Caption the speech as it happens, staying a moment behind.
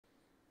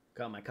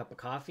Got my cup of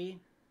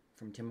coffee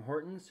from Tim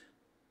Hortons.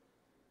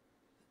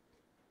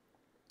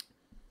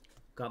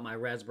 Got my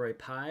Raspberry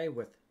Pi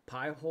with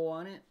Pi-hole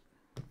on it.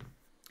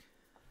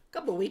 A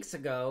couple weeks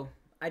ago,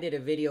 I did a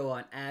video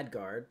on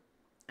AdGuard,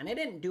 and I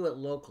didn't do it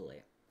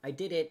locally. I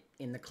did it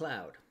in the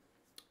cloud.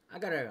 I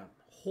got a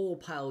whole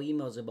pile of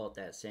emails about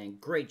that saying,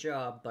 great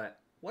job,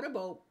 but what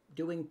about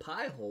doing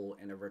Pi-hole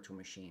in a virtual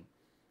machine?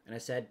 And I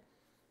said,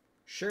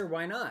 sure,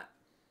 why not?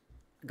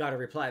 Got a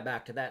reply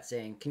back to that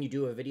saying, can you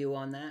do a video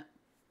on that?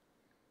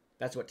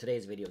 That's what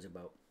today's video is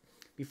about.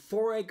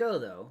 Before I go,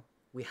 though,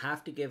 we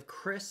have to give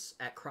Chris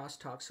at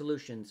Crosstalk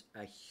Solutions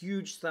a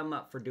huge thumb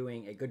up for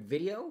doing a good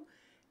video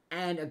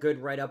and a good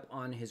write-up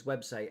on his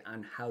website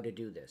on how to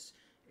do this.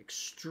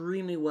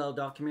 Extremely well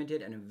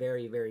documented and a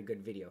very, very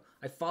good video.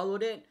 I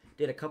followed it,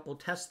 did a couple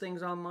test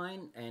things on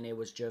mine, and it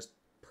was just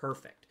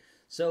perfect.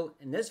 So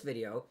in this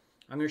video,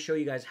 I'm going to show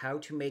you guys how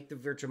to make the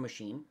virtual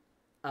machine,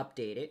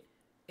 update it,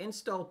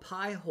 install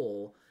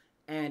Pi-hole,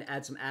 and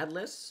add some ad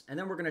lists, and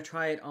then we're going to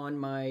try it on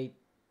my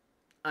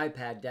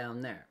iPad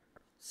down there.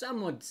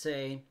 Some would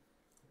say,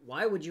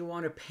 why would you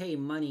want to pay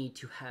money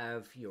to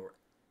have your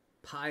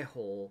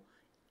Pi-hole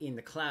in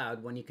the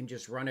cloud when you can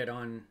just run it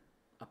on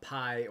a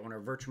Pi on a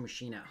virtual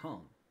machine at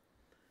home?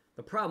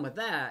 The problem with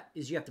that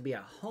is you have to be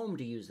at home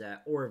to use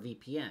that, or a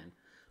VPN.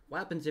 What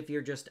happens if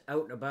you're just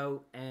out and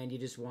about and you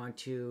just want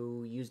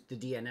to use the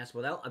DNS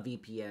without a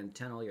VPN,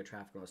 turn all your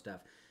traffic and all that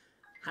stuff?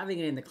 Having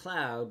it in the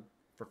cloud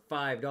for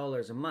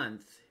 $5 a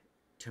month,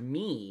 to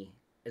me,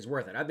 is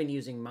worth it. I've been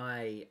using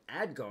my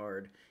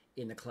AdGuard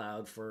in the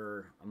cloud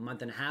for a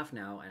month and a half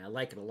now, and I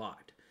like it a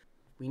lot.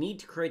 We need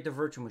to create the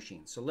virtual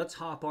machine. So let's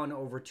hop on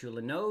over to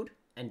Linode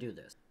and do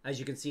this. As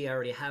you can see, I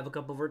already have a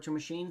couple virtual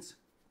machines.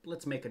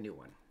 Let's make a new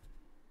one.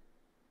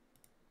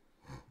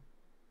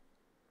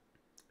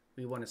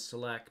 We want to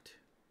select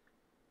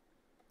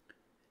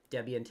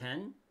Debian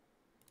 10.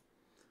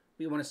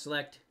 We want to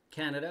select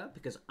Canada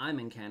because I'm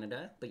in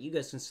Canada, but you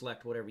guys can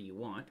select whatever you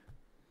want.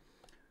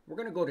 We're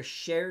going to go to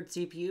shared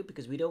CPU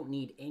because we don't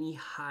need any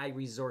high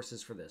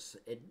resources for this.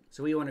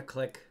 So we want to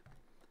click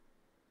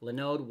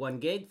Linode 1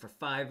 gig for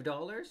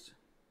 $5.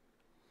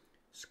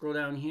 Scroll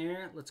down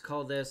here. Let's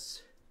call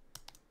this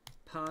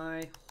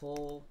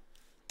Pi-hole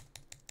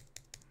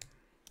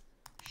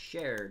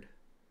shared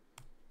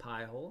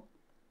Pi-hole.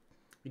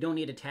 We don't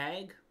need a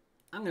tag.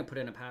 I'm going to put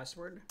in a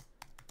password.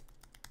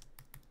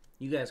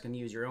 You guys can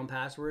use your own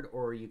password,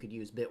 or you could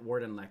use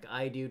Bitwarden like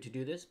I do to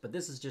do this, but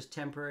this is just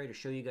temporary to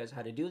show you guys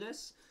how to do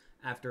this.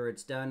 After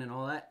it's done and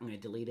all that, I'm going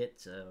to delete it.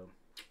 So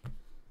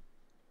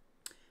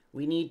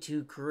we need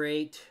to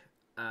create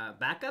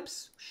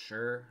backups,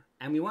 sure,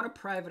 and we want a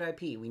private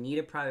IP. We need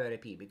a private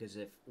IP because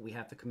if we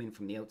have to come in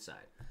from the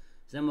outside.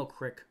 So then we'll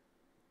click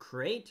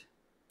create.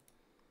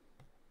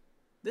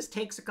 This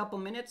takes a couple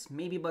minutes,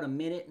 maybe about a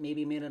minute,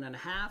 maybe a minute and a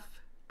half.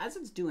 As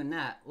it's doing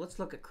that, let's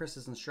look at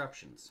Chris's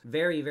instructions.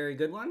 Very, very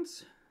good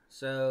ones.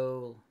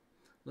 So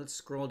let's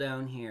scroll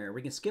down here.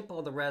 We can skip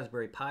all the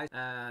Raspberry Pi,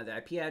 the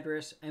IP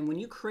address. And when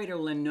you create a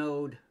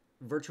Linode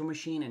virtual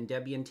machine in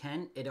Debian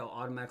 10, it'll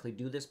automatically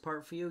do this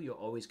part for you. You'll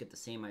always get the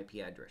same IP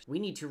address. We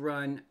need to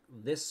run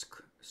this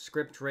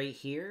script right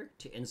here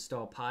to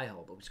install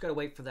Pi-hole, but we just gotta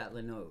wait for that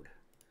Linode.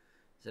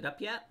 Is it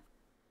up yet?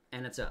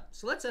 And it's up.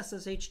 So let's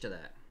SSH to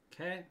that.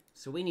 Okay,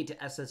 so we need to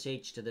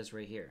SSH to this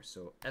right here.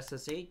 So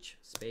SSH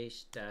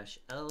space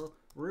 -L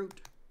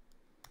root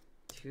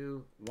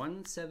to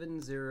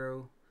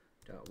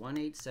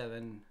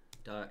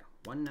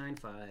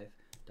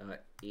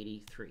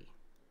 170.187.195.83.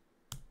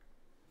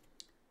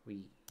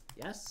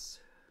 Yes.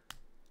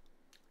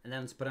 And then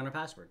let's put on a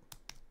password.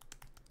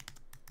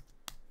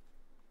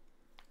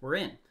 We're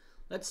in.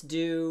 Let's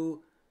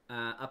do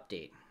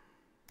update.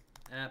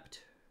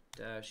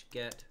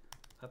 apt-get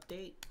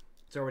update.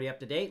 It's already up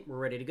to date. We're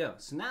ready to go.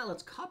 So now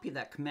let's copy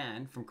that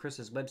command from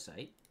Chris's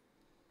website.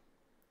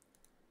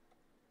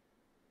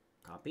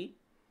 Copy.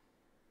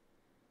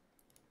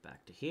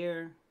 Back to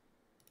here.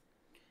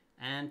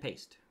 And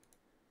paste.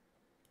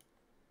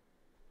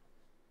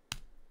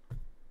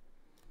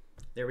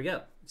 There we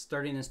go. It's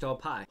starting to install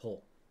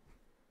Pi-hole.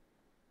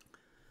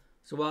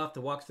 So we'll have to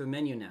walk through the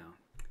menu now.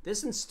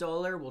 This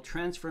installer will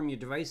transform your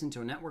device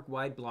into a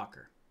network-wide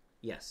blocker.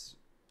 Yes.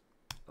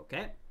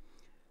 Okay.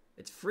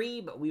 It's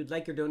free, but we would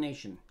like your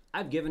donation.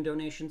 I've given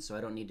donations, so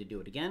I don't need to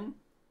do it again.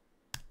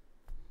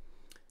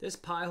 This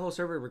Pi-hole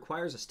server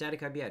requires a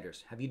static IP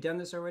address. Have you done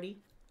this already?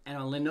 And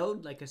on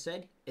Linode, like I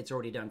said, it's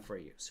already done for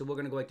you. So we're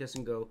going to go like this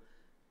and go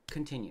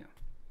continue.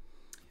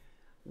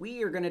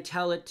 We are going to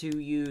tell it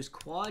to use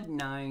Quad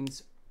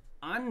 9's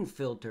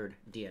unfiltered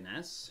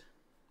DNS.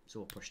 So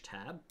we'll push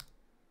tab.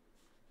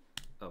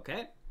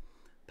 Okay.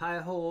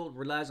 Pi-hole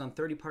relies on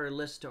third-party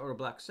lists to order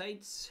block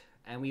sites.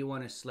 And we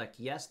want to select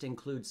yes to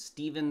include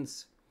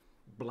Stevens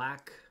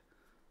Black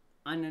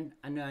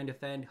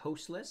undefined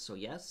host list. So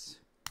yes.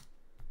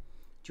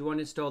 Do you want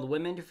to install the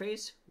web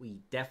interface? We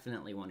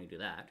definitely want to do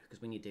that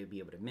because we need to be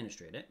able to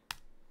administrate it.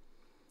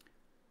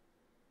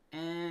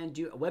 And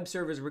a web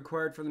server is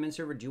required for the min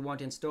server. Do you want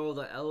to install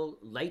the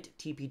Lite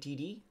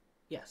TPTD?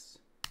 Yes.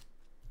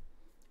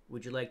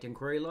 Would you like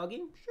inquiry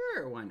logging?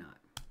 Sure, why not?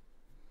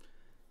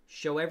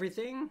 Show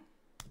everything.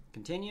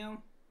 Continue.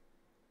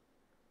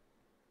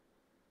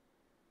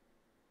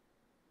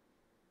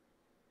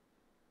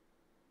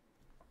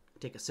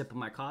 Take a sip of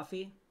my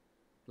coffee,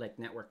 like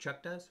Network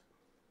Chuck does.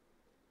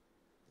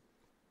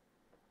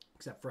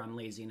 Except for I'm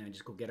lazy and I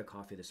just go get a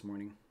coffee this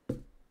morning.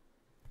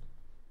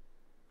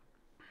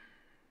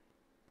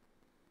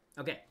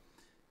 Okay,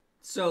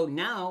 so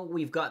now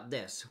we've got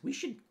this. We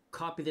should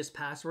copy this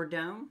password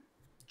down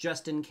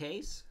just in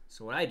case.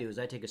 So what I do is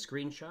I take a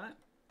screenshot.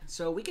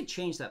 So we could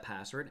change that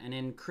password, and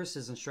in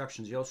Chris's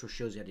instructions, he also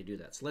shows you how to do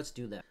that. So let's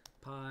do that.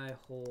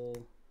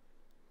 Pi-hole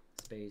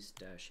space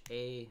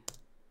 -a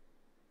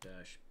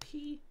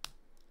 -p.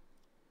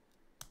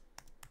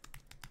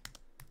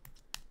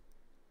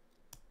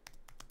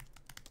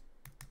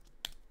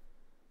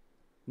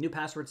 New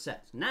password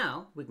set.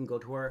 Now we can go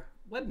to our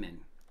webmin.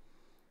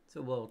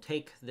 So we'll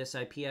take this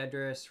IP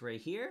address right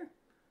here,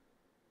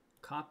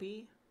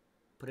 copy,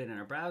 put it in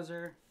our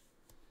browser,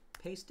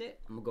 paste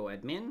it, and we'll go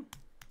admin.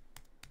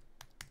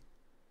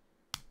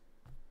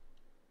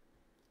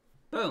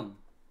 Boom,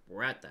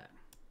 we're at that.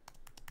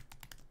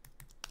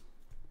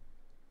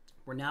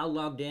 We're now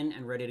logged in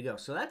and ready to go.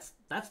 So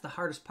that's the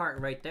hardest part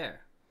right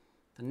there.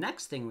 The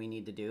next thing we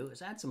need to do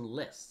is add some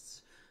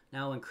lists.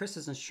 Now in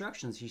Chris's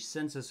instructions, he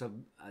sends us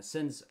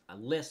sends a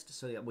list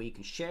so that we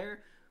can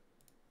share,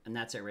 and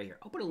that's it right here.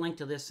 I'll put a link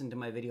to this into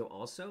my video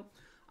also.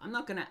 I'm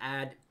not gonna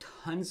add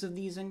tons of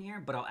these in here,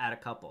 but I'll add a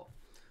couple.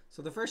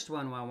 So the first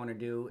one I wanna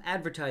do,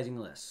 advertising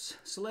lists.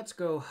 So let's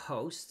go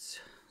hosts.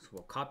 So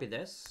we'll copy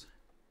this,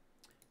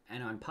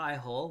 and on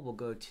Pi-hole, we'll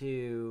go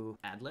to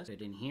add list,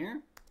 put it in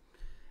here.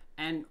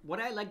 And what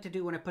I like to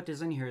do when I put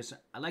this in here is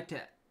I like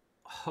to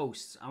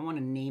hosts. I want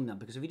to name them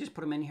because if you just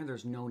put them in here,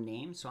 there's no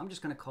name. So I'm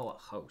just going to call it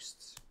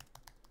hosts.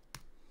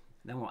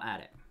 Then we'll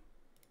add it.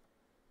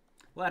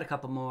 We'll add a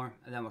couple more,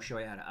 and then we'll show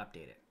you how to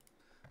update it.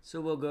 So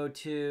we'll go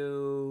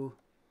to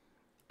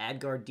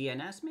AdGuard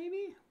DNS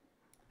maybe.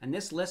 And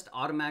this list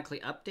automatically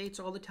updates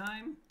all the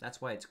time.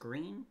 That's why it's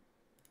green.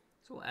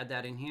 So we'll add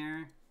that in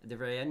here. At the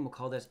very end, we'll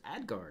call this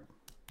AdGuard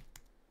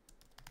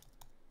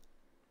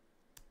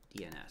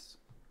DNS.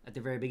 At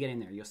the very beginning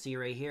there, you'll see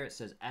right here, it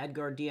says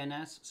AdGuard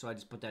DNS, so I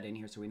just put that in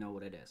here so we know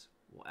what it is.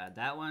 We'll add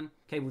that one.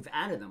 Okay, we've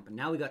added them, but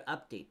now we got to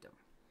update them.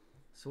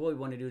 So what we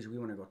want to do is we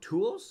want to go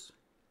Tools,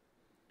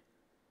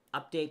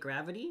 Update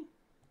Gravity,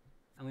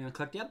 and we want to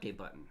click the Update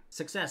button.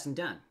 Success and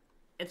done.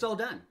 It's all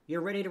done.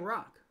 You're ready to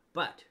rock.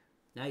 But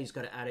now you just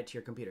got to add it to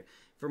your computer.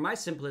 For my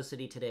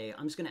simplicity today,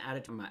 I'm just going to add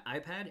it to my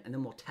iPad, and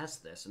then we'll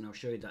test this, and I'll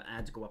show you the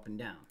ads go up and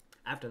down.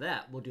 After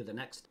that, we'll do the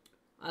next.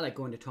 I like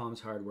going to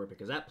Tom's Hardware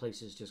because that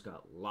place has just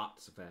got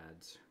lots of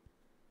ads.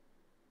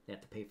 They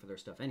have to pay for their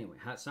stuff anyway,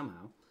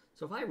 somehow.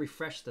 So if I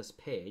refresh this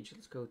page,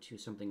 let's go to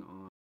something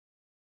on...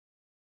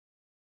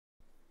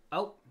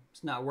 Oh,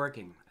 it's not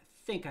working. I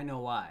think I know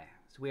why.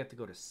 So we have to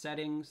go to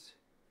Settings,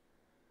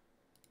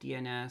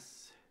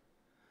 DNS,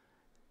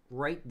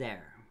 right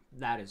there.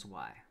 That is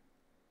why.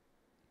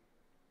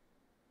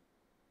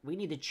 We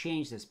need to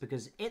change this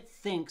because it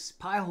thinks,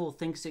 Pi-hole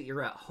thinks that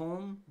you're at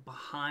home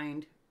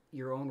behind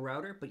your own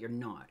router, but you're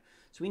not.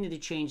 So we need to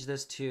change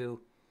this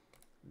to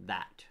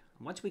that.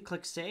 Once we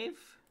click save,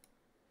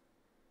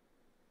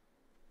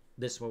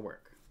 this will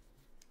work.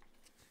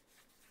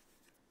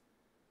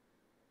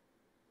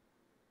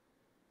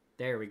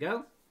 There we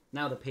go.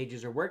 Now the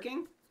pages are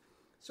working.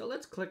 So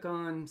let's click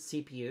on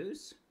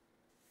CPUs.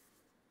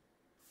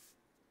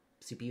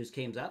 CPUs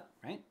came up,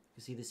 right?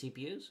 You see the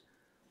CPUs?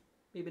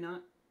 Maybe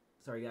not.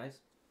 Sorry,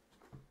 guys.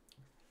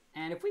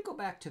 And if we go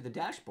back to the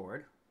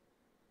dashboard,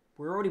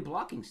 we're already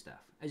blocking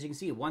stuff. As you can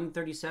see,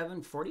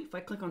 137, 40. If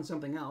I click on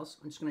something else,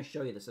 I'm just going to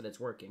show you this so that it's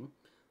working.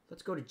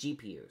 Let's go to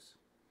GPUs.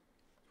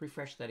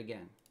 Refresh that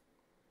again.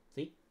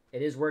 See?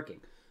 It is working.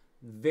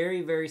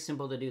 Very, very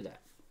simple to do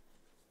that.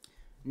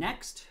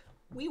 Next,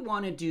 we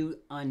want to do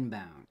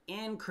Unbound.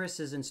 In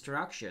Chris's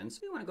instructions,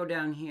 we want to go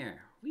down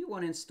here. We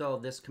want to install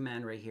this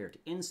command right here to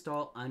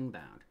install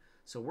Unbound.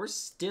 So we're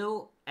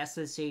still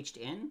SSH'd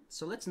in,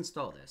 so let's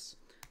install this.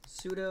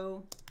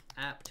 Sudo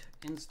apt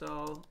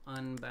install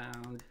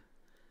unbound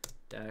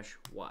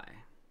 -y.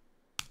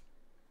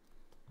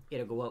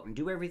 It'll go out and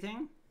do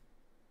everything.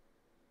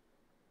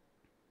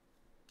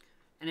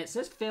 And it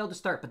says failed to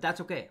start, but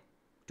that's okay.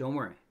 Don't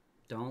worry.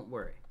 Don't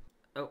worry.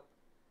 Oh,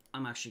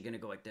 I'm actually going to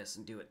go like this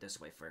and do it this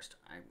way first.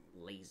 I'm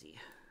lazy.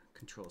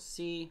 Control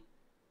C.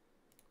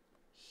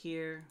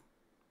 Here.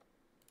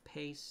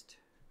 Paste.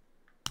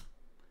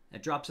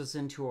 It drops us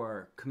into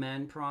our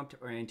command prompt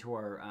or into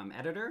our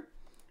editor.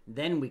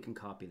 Then we can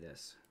copy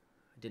this.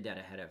 I did that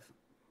ahead of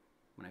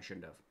when I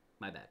shouldn't have.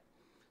 My bad.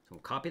 So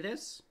we'll copy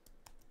this.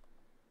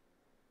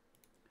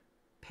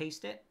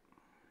 Paste it.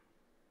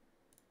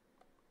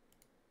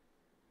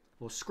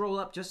 We'll scroll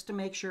up just to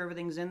make sure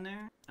everything's in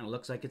there. And it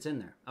looks like it's in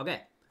there.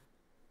 Okay.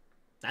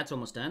 That's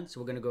almost done. So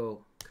we're going to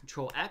go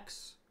Control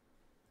X.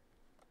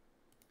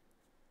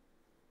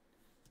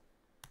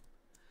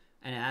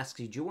 And it asks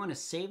you, do you want to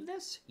save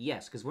this?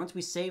 Yes, because once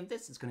we save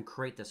this, it's going to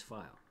create this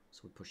file. So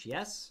we push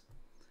yes,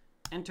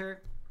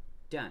 enter,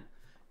 Done.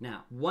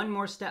 Now, one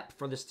more step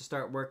for this to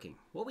start working.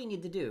 What we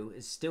need to do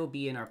is still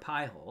be in our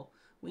Pi-hole.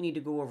 We need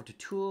to go over to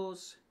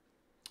Tools,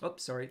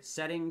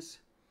 Settings,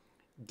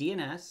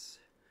 DNS.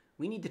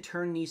 We need to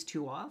turn these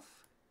two off.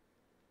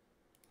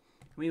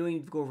 We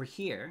need to go over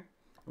here.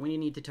 And we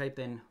need to type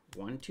in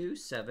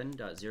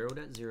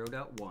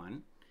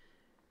 127.0.0.1,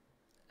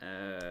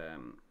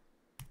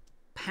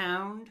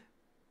 pound,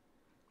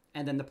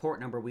 and then the port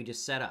number we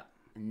just set up.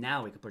 And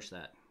now we can push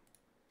that.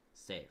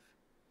 Save.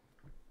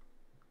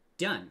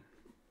 Done.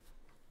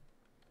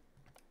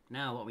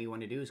 Now what we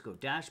want to do is go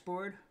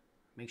dashboard,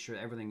 make sure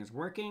everything is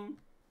working.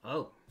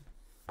 Oh,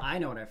 I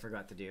know what I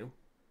forgot to do.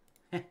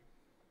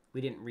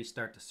 We didn't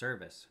restart the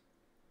service.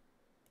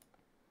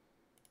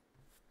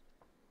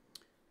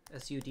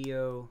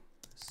 sudo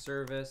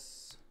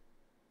service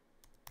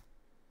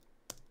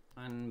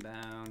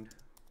unbound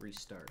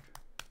restart.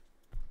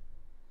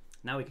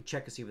 Now we can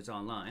check to see if it's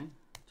online.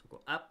 So we'll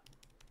go up,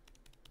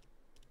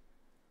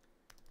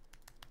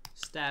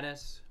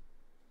 status,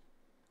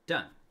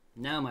 done.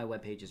 Now my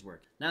web page is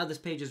working. Now this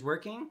page is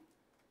working.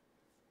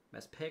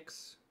 Best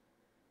pics,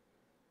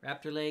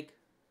 Raptor Lake,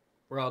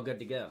 we're all good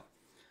to go.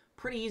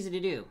 Pretty easy to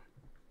do.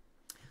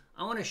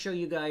 I want to show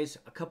you guys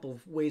a couple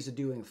of ways of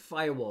doing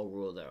firewall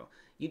rule though.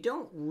 You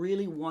don't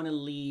really want to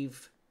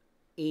leave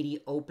 80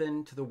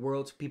 open to the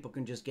world so people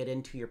can just get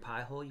into your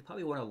Pi-hole. You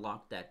probably want to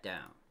lock that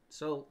down.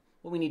 So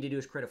what we need to do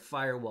is create a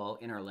firewall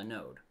in our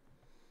Linode.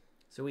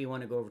 So we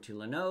want to go over to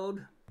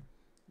Linode,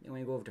 then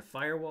we go over to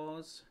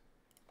firewalls.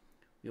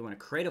 We want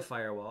to create a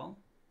firewall.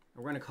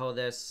 We're going to call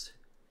this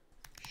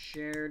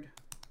shared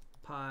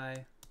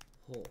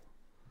Pi-hole.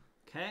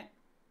 Okay?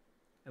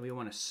 And we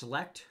want to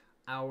select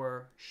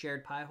our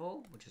shared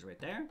Pi-hole, which is right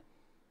there.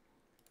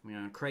 We're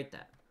going to create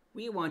that.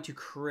 We want to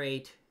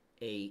create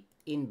a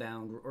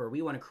inbound, or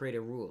we want to create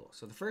a rule.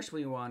 So the first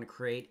we want to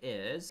create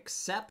is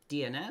accept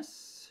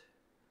DNS,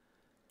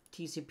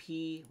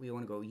 TCP, we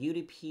want to go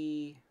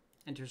UDP,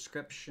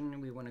 interscription,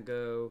 we want to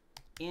go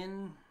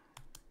in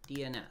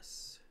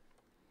DNS.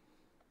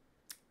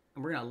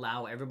 And we're going to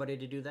allow everybody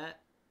to do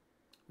that.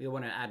 We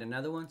want to add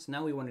another one. So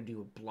now we want to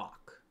do a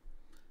block.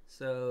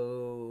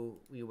 So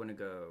we want to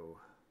go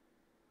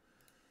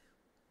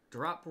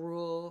drop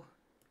rule,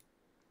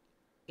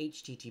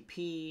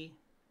 HTTP,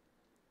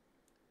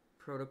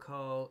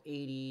 protocol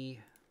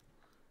 80,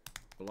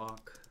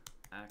 block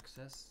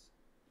access.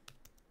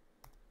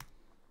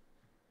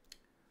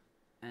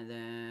 And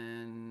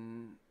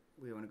then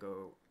we want to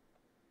go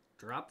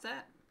drop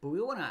that, but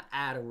we want to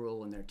add a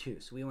rule in there too.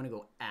 So we want to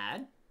go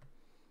add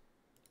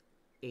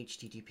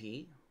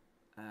HTTP,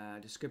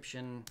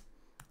 description,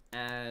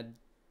 add,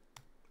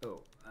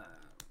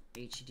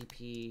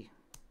 HTTP,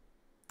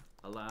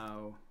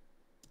 allow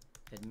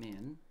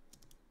admin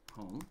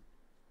home,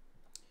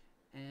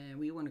 and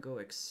we want to go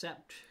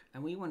accept,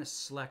 and we want to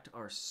select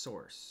our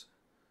source,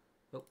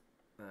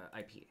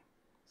 IP.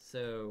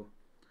 So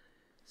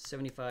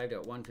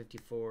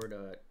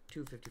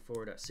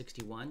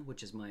 75.154.254.61,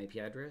 which is my IP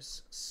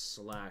address,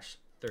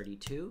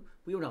 /32.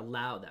 We want to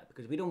allow that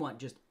because we don't want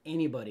just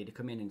anybody to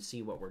come in and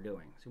see what we're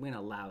doing. So we're going to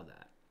allow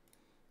that.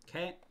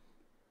 Okay?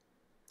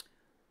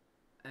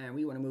 And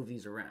we want to move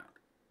these around.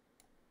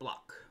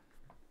 Block.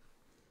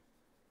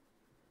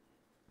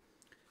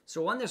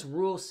 So on this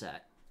rule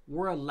set,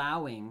 we're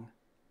allowing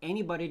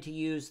anybody to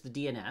use the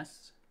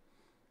DNS,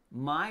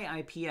 my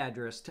IP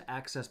address to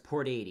access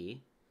port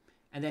 80,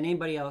 and then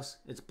anybody else,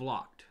 it's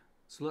blocked.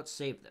 So let's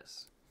save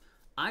this.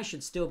 I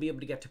should still be able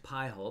to get to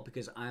Pi-hole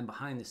because I'm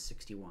behind this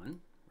 61,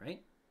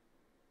 right?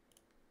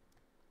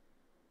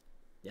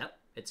 Yep,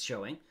 it's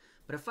showing.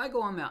 But if I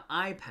go on my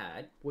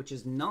iPad, which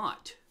is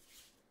not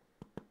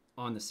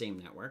on the same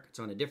network, it's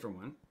on a different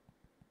one.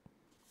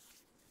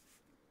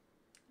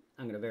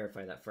 I'm going to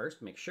verify that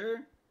first, make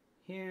sure.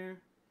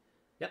 Here.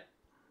 Yep.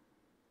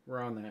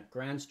 We're on the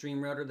Grand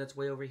Stream router that's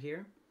way over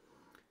here.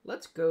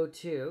 Let's go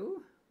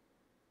to...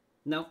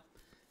 No.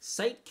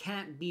 Site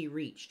can't be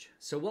reached.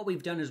 So what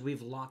we've done is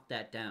we've locked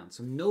that down.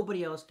 So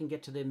nobody else can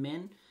get to the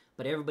min,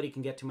 but everybody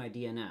can get to my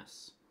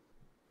DNS.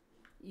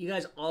 You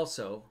guys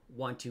also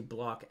want to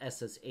block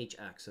SSH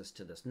access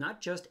to this, not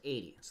just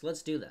 80. So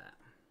let's do that.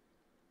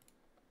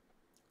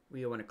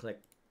 We want to click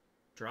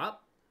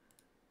drop,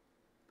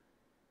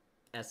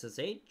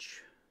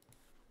 SSH,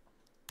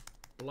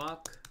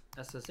 block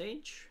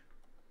SSH,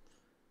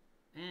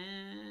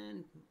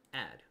 and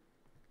add.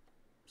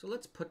 So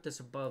let's put this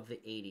above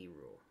the 80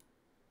 rule.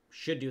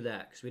 Should do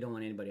that because we don't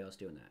want anybody else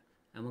doing that.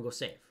 And we'll go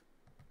save.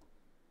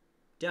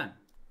 Done.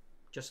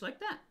 Just like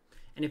that.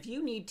 And if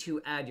you need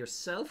to add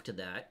yourself to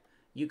that,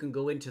 you can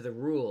go into the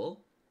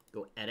rule,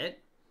 go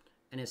edit,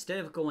 and instead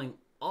of going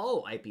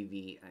all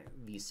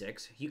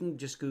IPv6, you can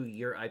just go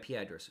your IP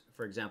address.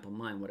 For example,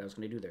 mine, what I was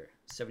going to do there,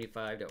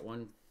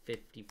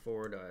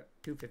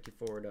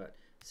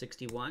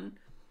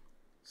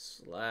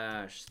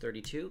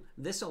 75.154.254.61/32.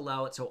 This will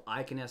allow it so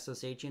I can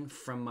SSH in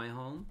from my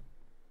home.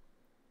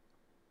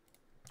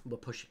 We'll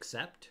push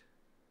accept.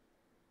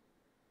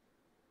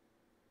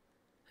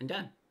 And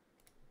done.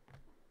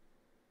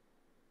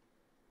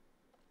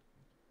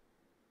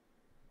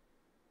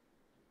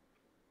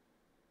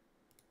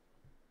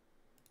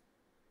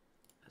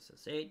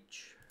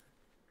 SSH,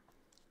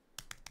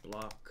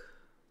 block,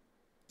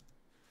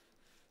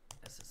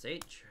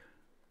 SSH,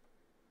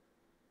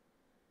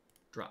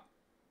 drop.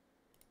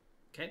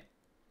 Okay.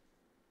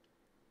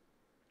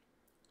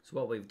 So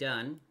what we've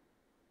done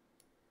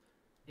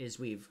is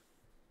we've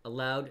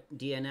allowed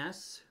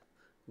DNS,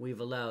 we've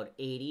allowed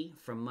 80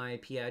 from my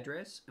IP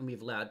address, and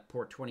we've allowed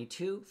port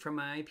 22 from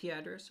my IP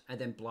address, and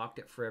then blocked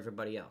it for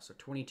everybody else. So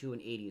 22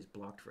 and 80 is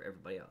blocked for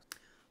everybody else.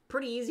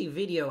 Pretty easy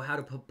video how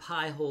to put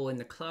Pi-hole in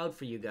the cloud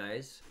for you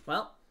guys.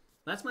 Well,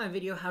 that's my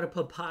video how to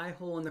put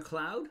Pi-hole in the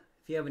cloud.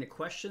 If you have any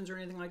questions or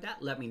anything like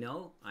that, let me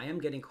know. I am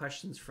getting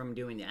questions from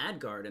doing the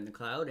AdGuard in the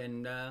cloud,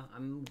 and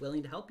I'm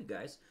willing to help you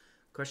guys.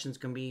 Questions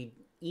can be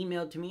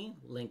emailed to me,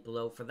 link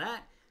below for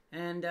that.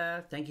 And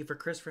thank you for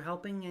Chris for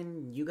helping,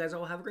 and you guys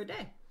all have a great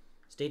day.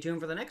 Stay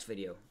tuned for the next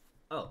video.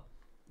 Oh,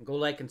 go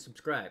like and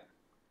subscribe.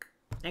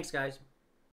 Thanks, guys.